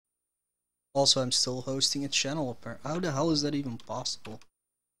Also, I'm still hosting a channel. How the hell is that even possible?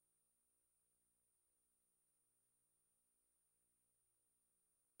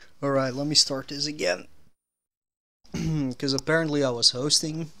 Alright, let me start this again. Because apparently I was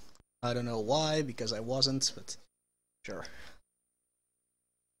hosting. I don't know why, because I wasn't, but sure.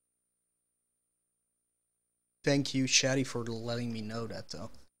 Thank you, Chatty, for letting me know that,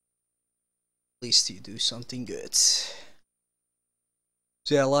 though. At least you do something good. So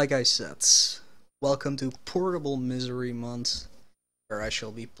yeah, like I said, welcome to Portable Misery Month, where I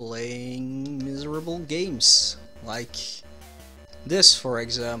shall be playing miserable games, like this, for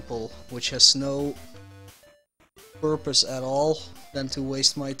example, which has no purpose at all than to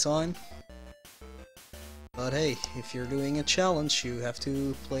waste my time. But hey, if you're doing a challenge, you have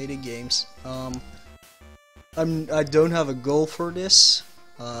to play the games. I don't have a goal for this.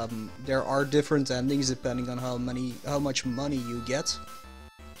 There are different endings depending on how much money you get.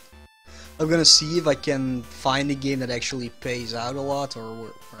 I'm gonna see if I can find a game that actually pays out a lot,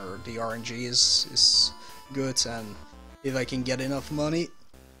 or the RNG is good, and if I can get enough money,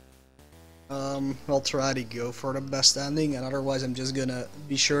 I'll try to go for the best ending, and otherwise I'm just gonna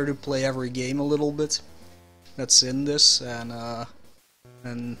be sure to play every game a little bit that's in this, and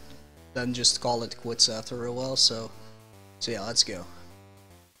then just call it quits after a while. So yeah, let's go.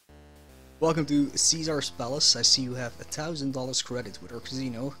 Welcome to Caesar's Palace. I see you have $1,000 credit with our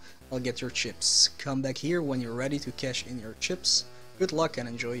casino. I'll get your chips. Come back here when you're ready to cash in your chips. Good luck and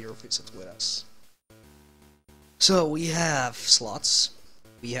enjoy your visit with us. So we have slots,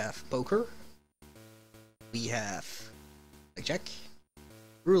 we have poker, we have blackjack,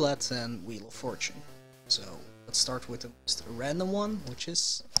 roulette, and wheel of fortune. So let's start with the most random one, which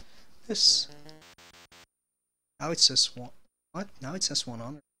is this. Now it says one. What? Now it says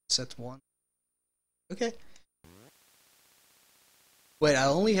 100. It said 1. Okay. Wait, I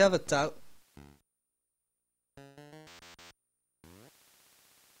only have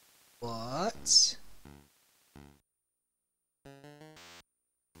What?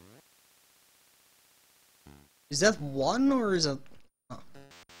 Is that 1 or is that... Oh.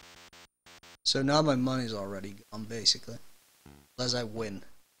 So now my money's already gone, basically. Unless I win.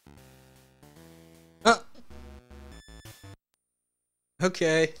 Huh.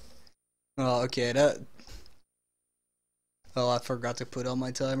 Okay. Oh, okay, that... Well, I forgot to put on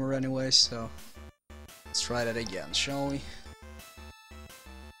my timer anyway, so... Let's try that again, shall we?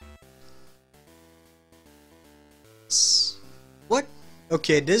 What?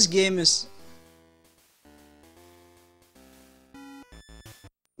 Okay, this game is...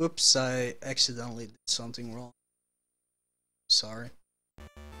 Oops, I accidentally did something wrong. Sorry.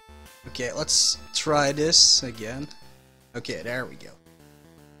 Okay, let's try this again. Okay, there we go.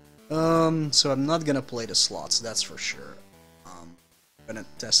 So I'm not gonna play the slots, that's for sure. I'm gonna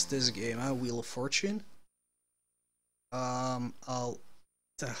test this game out, Wheel of Fortune. The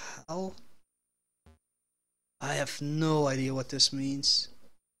hell? I have no idea what this means.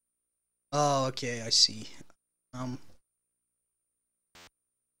 Oh, okay, I see.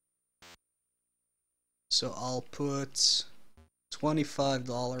 So I'll put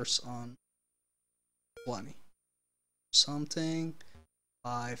 $25 on 20. Something.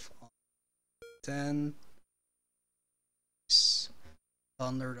 5 on 10.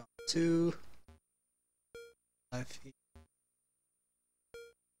 100 on 2. 5.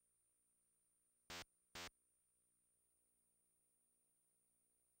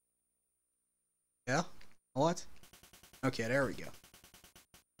 Yeah? What? Okay, there we go.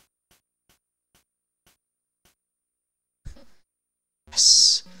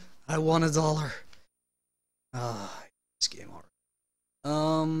 Yes! I won $1. Ah, this game already.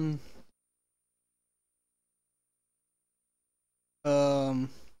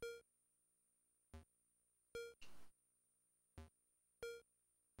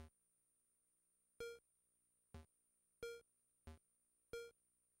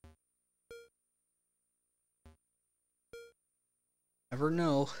 Never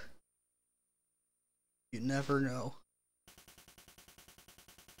know. You never know.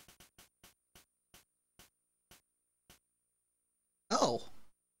 Oh!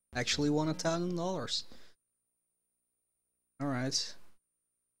 Actually won $1,000. Alright.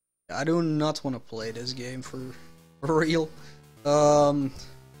 I do not want to play this game for real.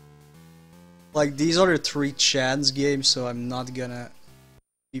 Like, these are the 3 chance games, so I'm not gonna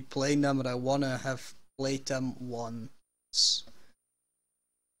be playing them, but I wanna have played them once.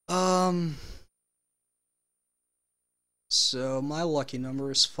 So my lucky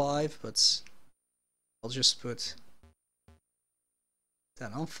number is 5, but I'll just put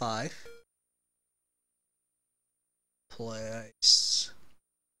 10 on 5. Place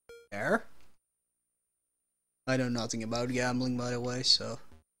there. I know nothing about gambling, by the way, so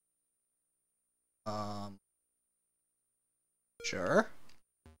sure.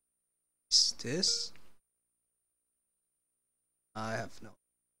 Is this? I have no.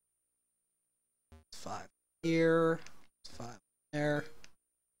 5 here, 5 there.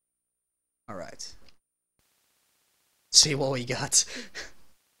 All right. See what we got.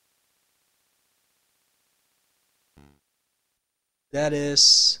 That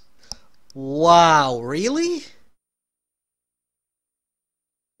is. Wow, really?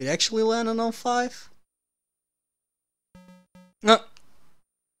 It actually landed on 5? No.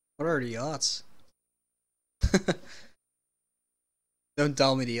 What are the odds? Don't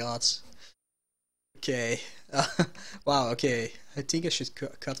tell me the odds. Okay. Wow, okay. I think I should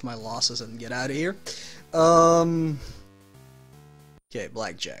cut my losses and get out of here. Okay,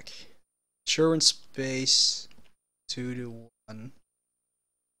 blackjack. Insurance space. 2 to 1.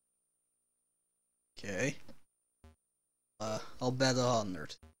 Okay. I'll bet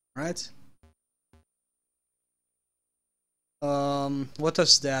 100. Right? What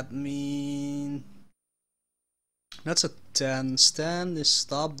does that mean? That's a 10. Stand is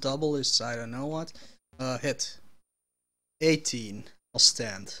stop. Double is I don't know what. Hit. 18. I'll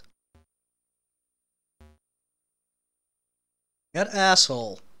stand. That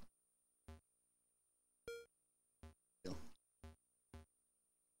asshole.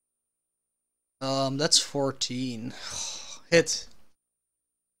 That's 14. Hit.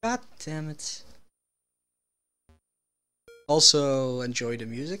 God damn it. Also enjoy the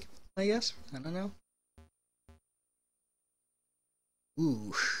music, I guess. I don't know.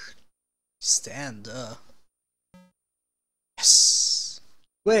 Ooh. Stand, Yes.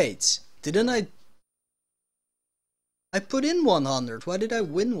 Wait, didn't I put in 100. Why did I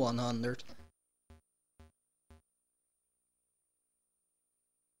win 100?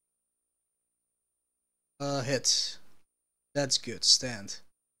 Hit. That's good. Stand.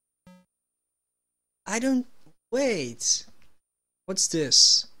 I don't... Wait. What's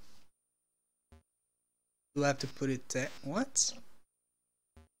this? Do I have to put it there? What?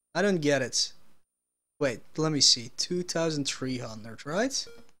 I don't get it. Wait, let me see. 2,300, right?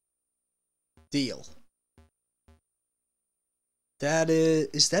 Deal. That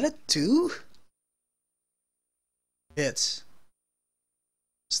is that a 2? Hit.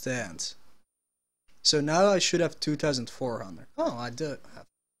 Stand. So now I should have 2,400. Oh, I do have.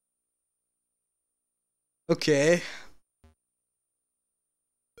 Okay.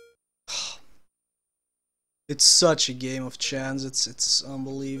 It's such a game of chance. It's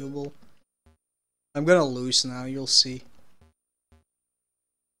unbelievable. I'm gonna lose now. You'll see.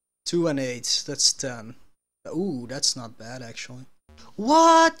 2 and 8. That's 10. Ooh, that's not bad actually.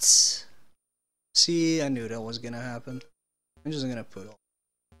 What? See, I knew that was gonna happen. I'm just gonna put all.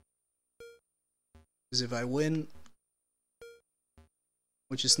 Because if I win,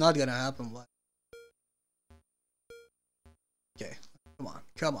 which is not gonna happen, but okay, come on,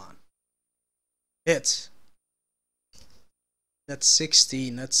 come on, hit. That's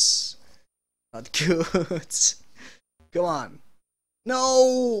 16. That's not good. Come on,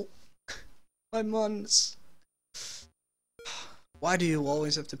 no, my months. Why do you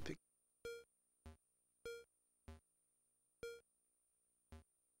always have to pick?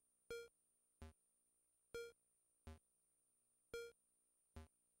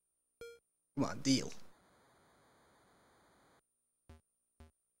 Come on, deal.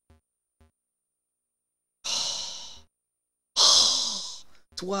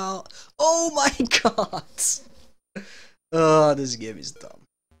 Wow. Oh my god. Oh, this game is dumb.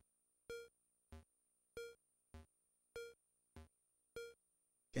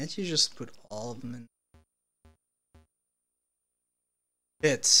 Can't you just put all of them in?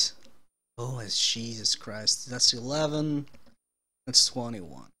 Hits. Oh, it's Jesus Christ. That's 11. That's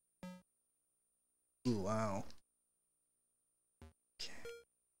 21. Ooh, wow. Okay.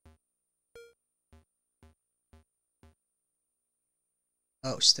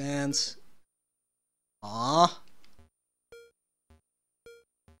 Oh, stands. Ah.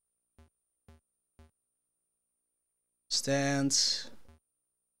 Stands.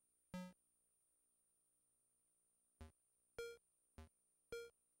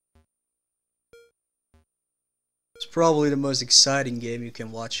 It's probably the most exciting game you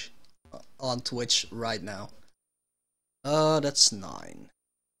can watch on Twitch right now. That's 9.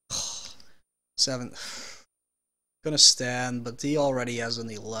 7. Gonna stand, but he already has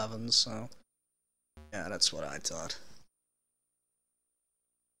an 11, so yeah, that's what I thought.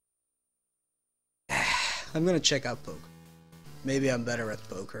 I'm gonna check out poker. Maybe I'm better at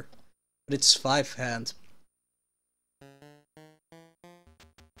poker, but it's 5 hand.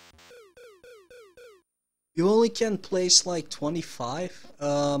 You only can place like 25.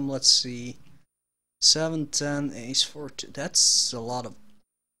 Let's see. 7, 10, ace 4, 2. That's a lot of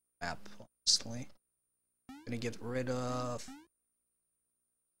crap, honestly. Gonna get rid of.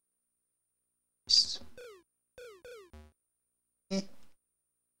 Eh.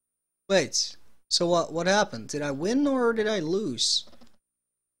 Wait. So what happened? Did I win or did I lose?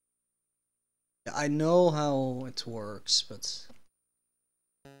 I know how it works, but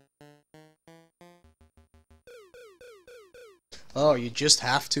oh, you just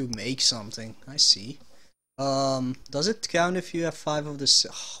have to make something. I see. Does it count if you have 5 of this?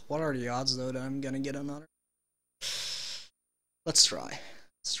 What are the odds though that I'm gonna get another? Let's try.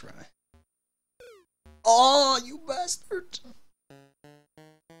 Let's try. Oh, you bastard!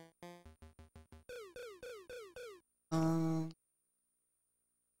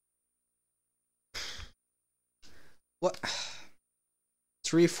 What?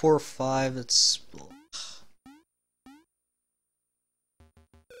 3, 4, 5. It's.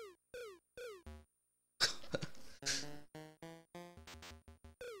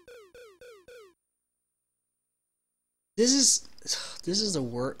 This is the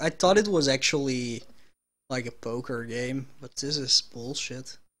worst. I thought it was actually like a poker game, but this is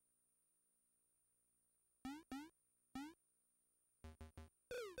bullshit.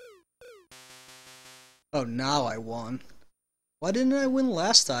 Oh, now I won. Why didn't I win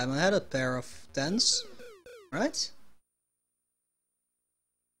last time? I had a pair of 10s, right?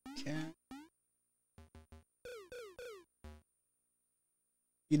 Okay.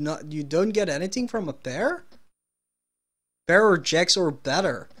 You don't get anything from a pair? Pair or jacks or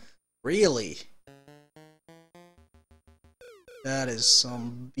better. Really? That is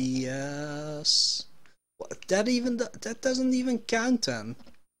some BS. What, that doesn't even count then.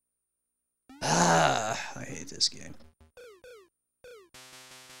 Ah, I hate this game.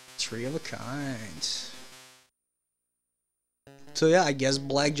 3 of a kind. So yeah, I guess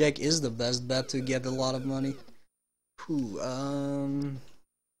blackjack is the best bet to get a lot of money. Whew,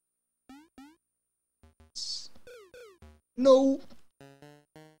 no.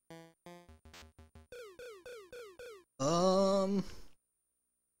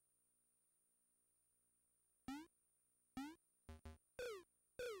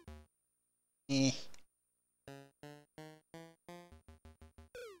 Eh.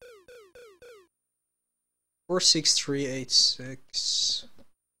 4, 6, 3, 8, 6.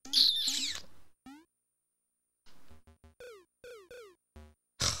 You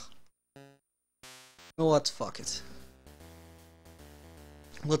know what? Fuck it.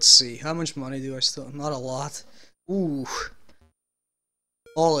 Let's see. How much money do I still? Not a lot. Ooh.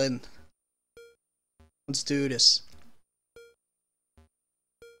 All in. Let's do this.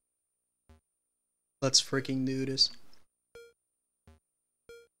 Let's freaking do this.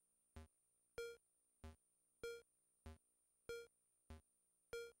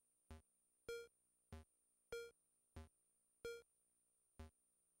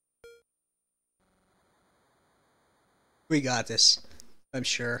 We got this. I'm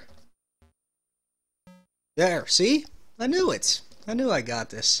sure. There, see? I knew it. I knew I got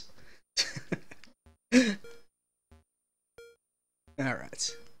this.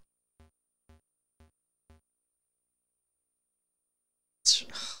 Alright.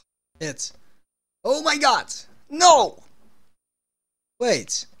 It's. Oh my god! No!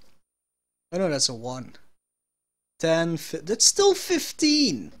 Wait. Oh no, that's a 1. 10, that's still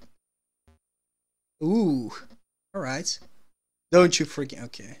 15! Ooh. Alright. Don't you freaking.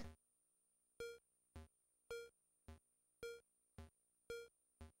 Okay.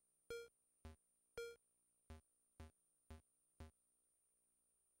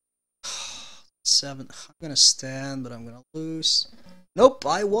 Seven. I'm gonna stand, but I'm gonna lose. Nope,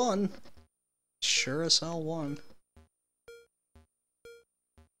 I won. Sure as hell won.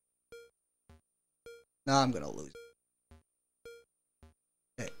 Now I'm gonna lose.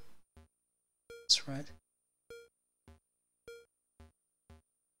 Okay. That's right.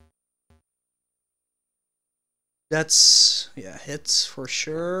 That's, yeah, hits for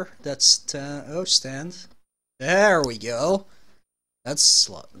sure. That's 10. Oh, stand. There we go. That's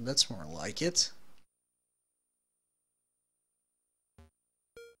more like it.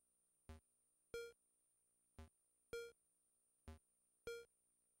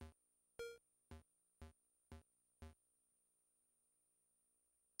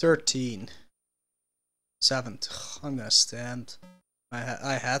 $13. 7th. I'm gonna stand. I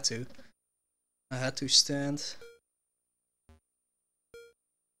had to. I had to stand.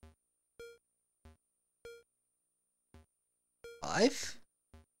 Five?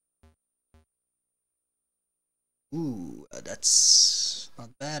 Ooh, that's not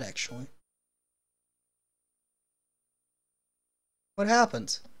bad actually. What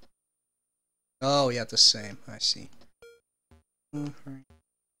happened? Oh, yeah, the same. I see.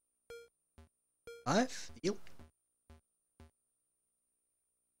 5? Yep.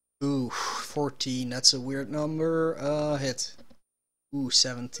 Ooh, 14. That's a weird number. Hit. Ooh,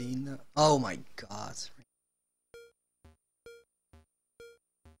 17. Oh my god.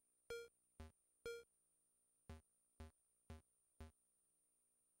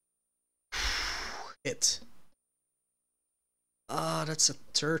 Hit. Ah, that's a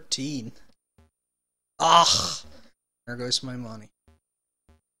 13. Ah, there goes my money.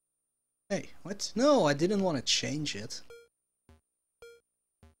 Hey, what? No, I didn't want to change it.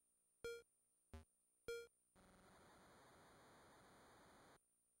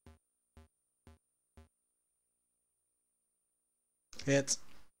 Hit.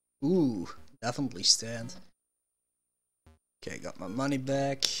 Ooh, definitely stand. Okay, got my money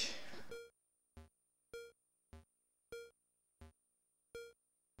back.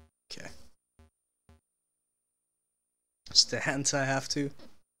 Okay. Stand, I have to.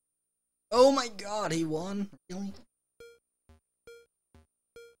 Oh my god, he won? Really?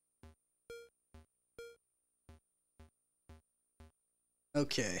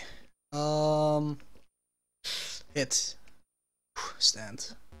 Okay. Hit.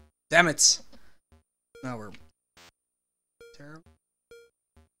 Stand. Damn it! Now we're terrible.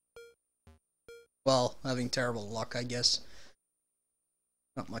 Well, having terrible luck, I guess.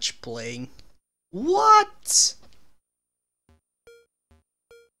 Not much playing. What?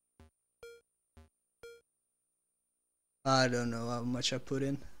 I don't know how much I put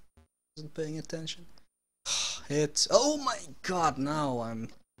in. Wasn't paying attention. Hit. Oh my god, now I'm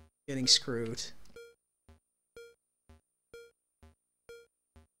getting screwed.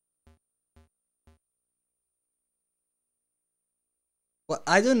 What?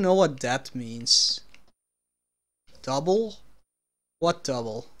 I don't know what that means. Double? What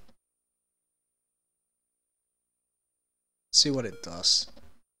double? See what it does.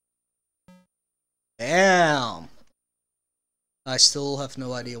 Damn! I still have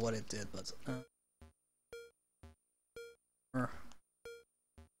no idea what it did, but...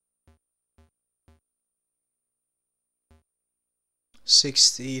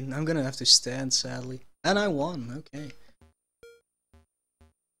 16. I'm gonna have to stand, sadly. And I won, okay.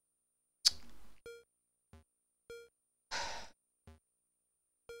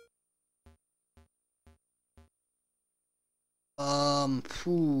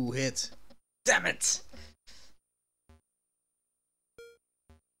 Hit. Damn it!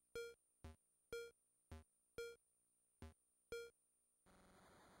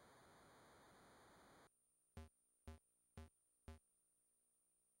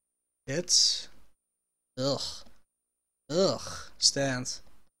 Hits. Ugh. Ugh. Stand.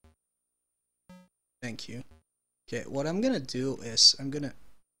 Thank you. Okay, what I'm gonna do is I'm gonna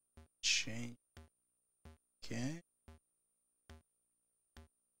change. Okay.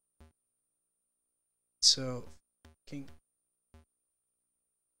 So, king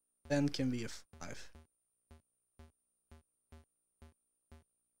 10 can be a 5.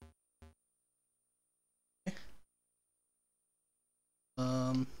 Okay.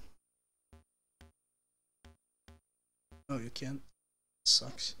 Oh, you can't.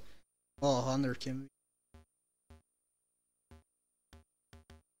 Sucks. Oh, 100 can be.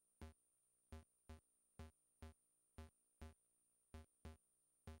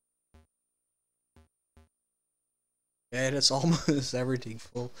 Yeah, that's almost everything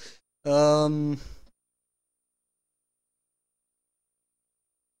full.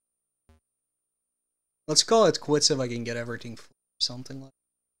 Let's call it quits if I can get everything full. Something like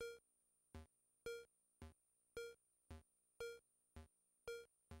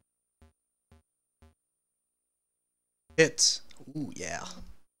hit. Ooh, yeah.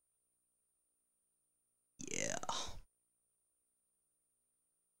 Yeah.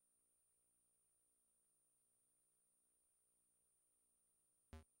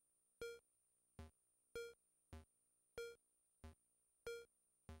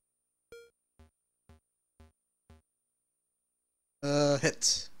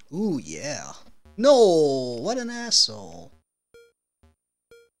 Hit. Ooh, yeah. No! What an asshole.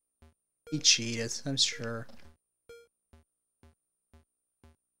 He cheated, I'm sure.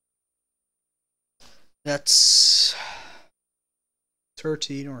 That's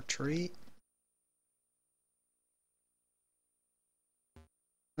 13 or 3.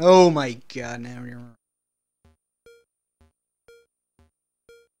 Oh my god, now you're right.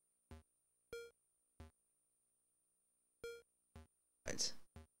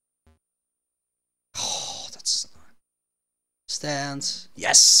 Oh, that's stands.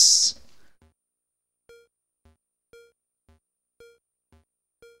 Yes!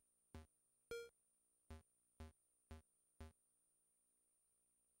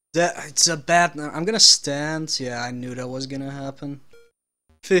 It's a bad. I'm gonna stand. Yeah, I knew that was gonna happen.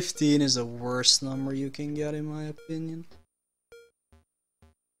 15 is the worst number you can get, in my opinion.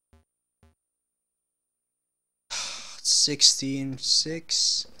 16,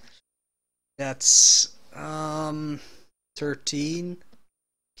 6. That's 13.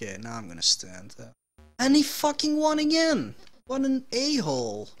 Okay, now I'm gonna stand that. And he fucking won again. What an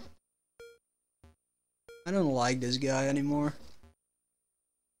a-hole. I don't like this guy anymore.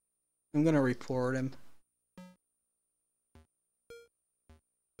 I'm gonna report him.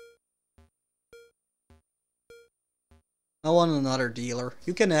 I want another dealer.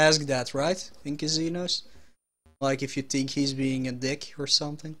 You can ask that, right? In casinos? Like if you think he's being a dick or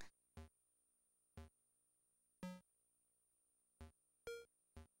something.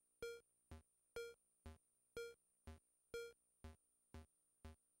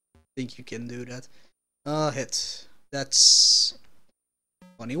 Think you can do that. Hit. That's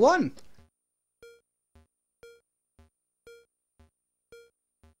 21.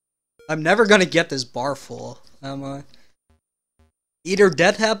 I'm never gonna get this bar full, am I? Either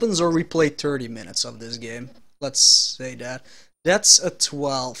that happens or we play 30 minutes of this game. Let's say that. That's a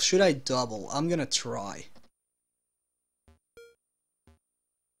 12. Should I double? I'm gonna try.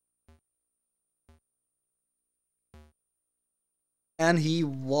 And he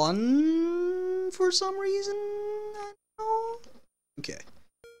won for some reason? I don't know. Okay.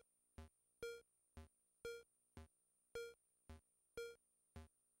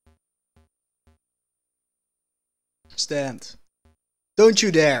 Stand. Don't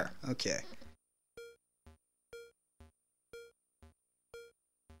you dare. Okay.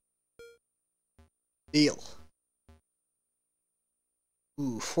 Deal.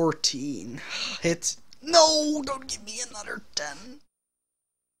 Ooh, 14. Hit. No! Don't give me another 10.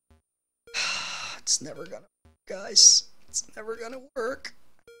 It's never gonna work, guys. It's never gonna work.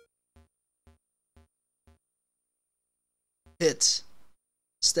 Hit.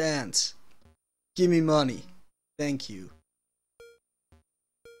 Stand. Give me money. Thank you.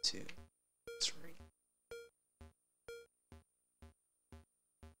 2, 3.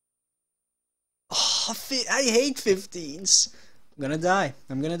 Oh, I hate 15s. I'm gonna die.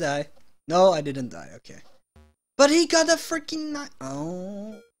 I'm gonna die. No, I didn't die. Okay. But he got a freaking 9.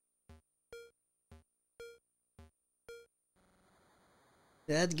 Oh.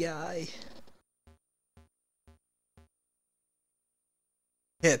 That guy.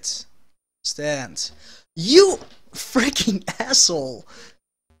 Hit. Stand. You freaking asshole.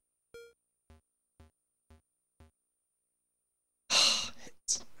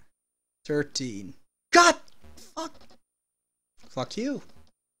 Hit. 13. God! Fuck. Fuck you.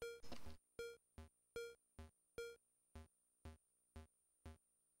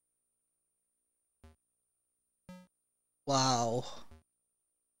 Wow.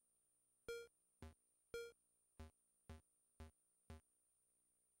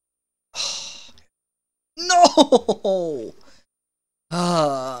 No!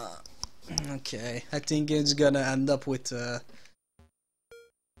 Okay. I think it's gonna end up with yeah,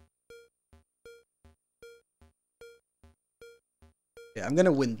 I'm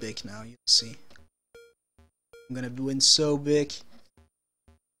gonna win big now, you'll see. I'm gonna win so big.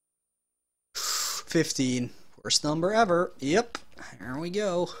 15. Worst number ever. Yep. Here we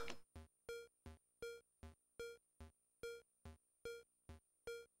go.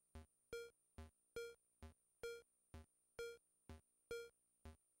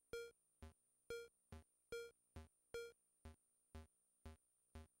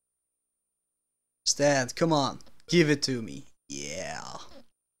 Stand, come on. Give it to me. Yeah.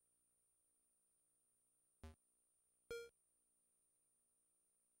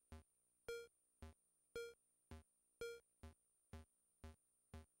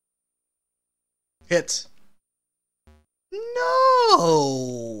 Hit.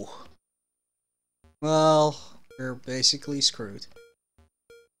 No! Well, we're basically screwed.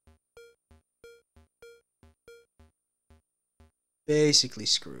 Basically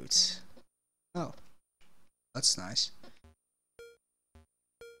screwed. Oh. That's nice.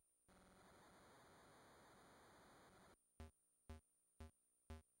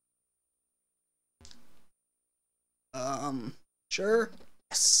 Sure.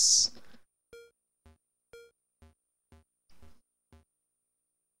 Yes.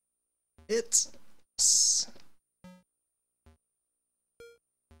 Hit. Yes.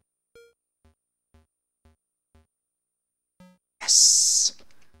 Yes.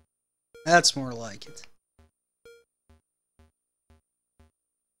 That's more like it.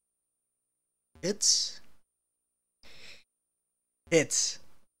 Hit. Hit.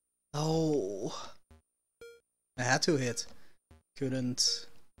 Oh. I had to hit. Couldn't.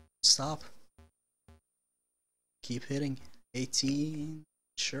 Stop. Keep hitting. 18.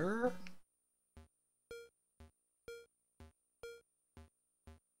 Sure.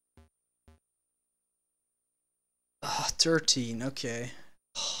 13. Okay.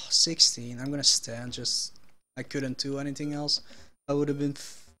 16. I'm gonna stand. Just I couldn't do anything else. I would have been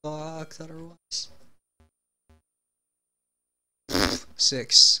fucked otherwise.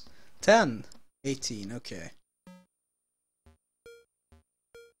 6. 10. 18. Okay.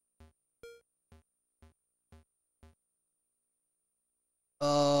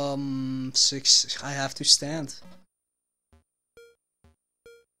 Six. I have to stand.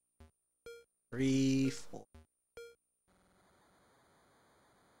 3, 4.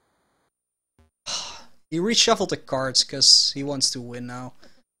 He reshuffled the cards because he wants to win now.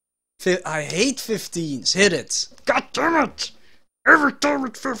 I hate 15s. Hit it. God damn it! Every time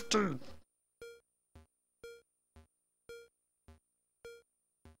with 15.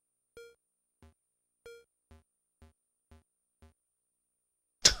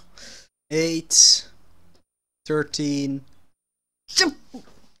 Eight. 13.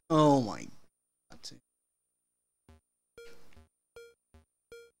 Oh my god.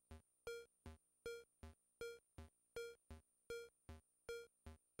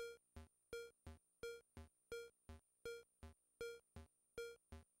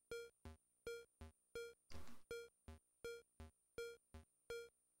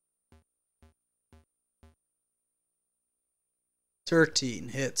 13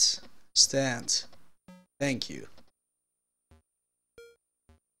 hits. Stand. Thank you.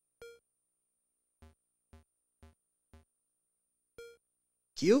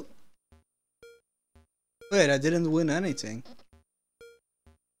 Cute. Wait, I didn't win anything.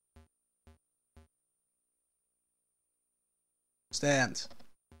 Stand.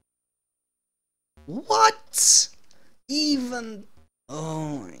 What? Even.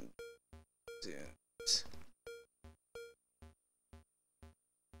 Oh my. Dude.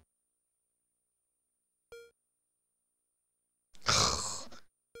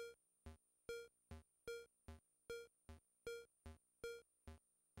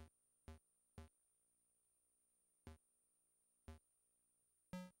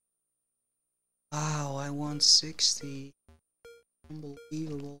 Wow, I won 60.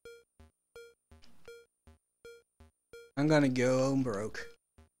 Unbelievable. I'm gonna go home broke.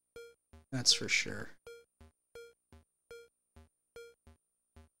 That's for sure.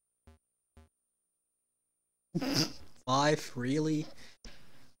 Five, really?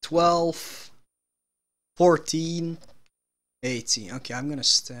 12, 14, 18. Okay, I'm gonna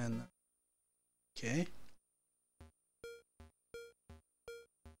stand. Okay.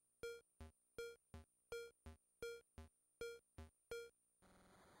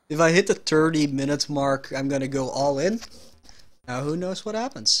 If I hit the 30-minute mark, I'm gonna go all in. Now who knows what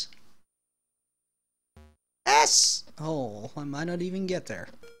happens? Yes! Oh, I might not even get there.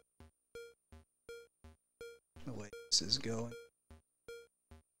 The way this is going.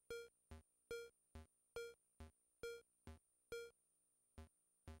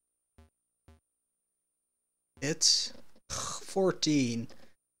 It's 14.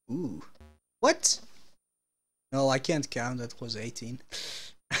 Ooh. What? No, I can't count. That was 18.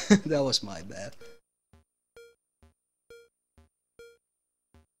 That was my bad.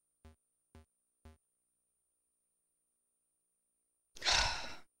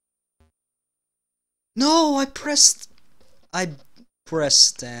 No, I pressed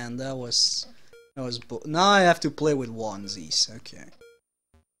stand. That was now I have to play with onesies. Okay.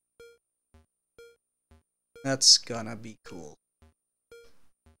 That's gonna be cool.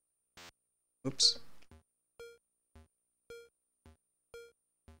 Oops.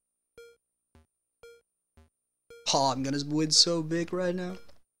 Oh, I'm gonna win so big right now.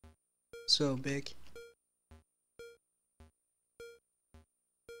 So big.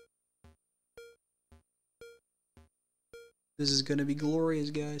 This is gonna be glorious,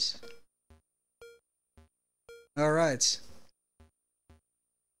 guys. Alright.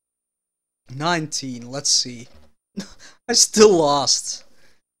 19, let's see. I still lost.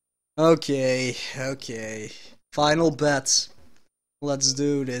 Okay, okay. Final bet. Let's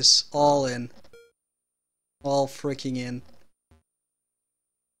do this. All in. All freaking in.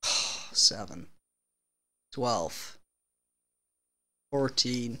 7. 12.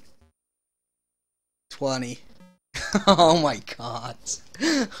 14. 20. Oh my god.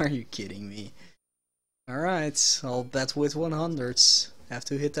 Are you kidding me? Alright, I'll bet with 100s. Have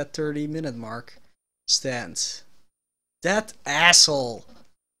to hit that 30-minute mark. Stand. That asshole!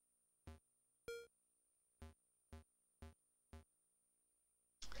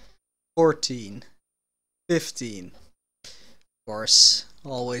 $14. $15. course,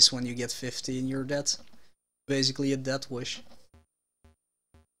 always when you get 15 you're dead. Basically a death wish.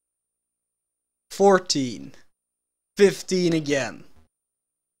 14. 15 again.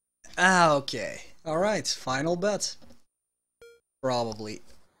 Ah, okay. Alright, final bet. Probably.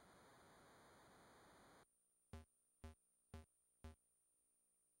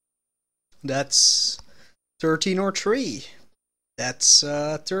 That's 13 or 3. That's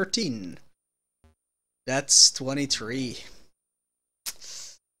 13. That's 23.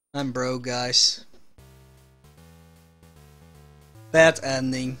 I'm broke, guys. Bad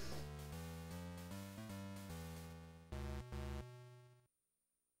ending.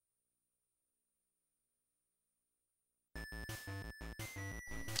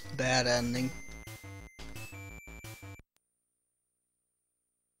 Bad ending.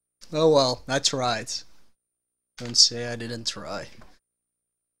 Oh well, I tried. Don't say I didn't try.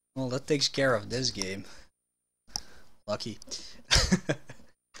 Well, that takes care of this game. Lucky.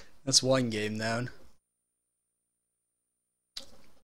 That's one game down.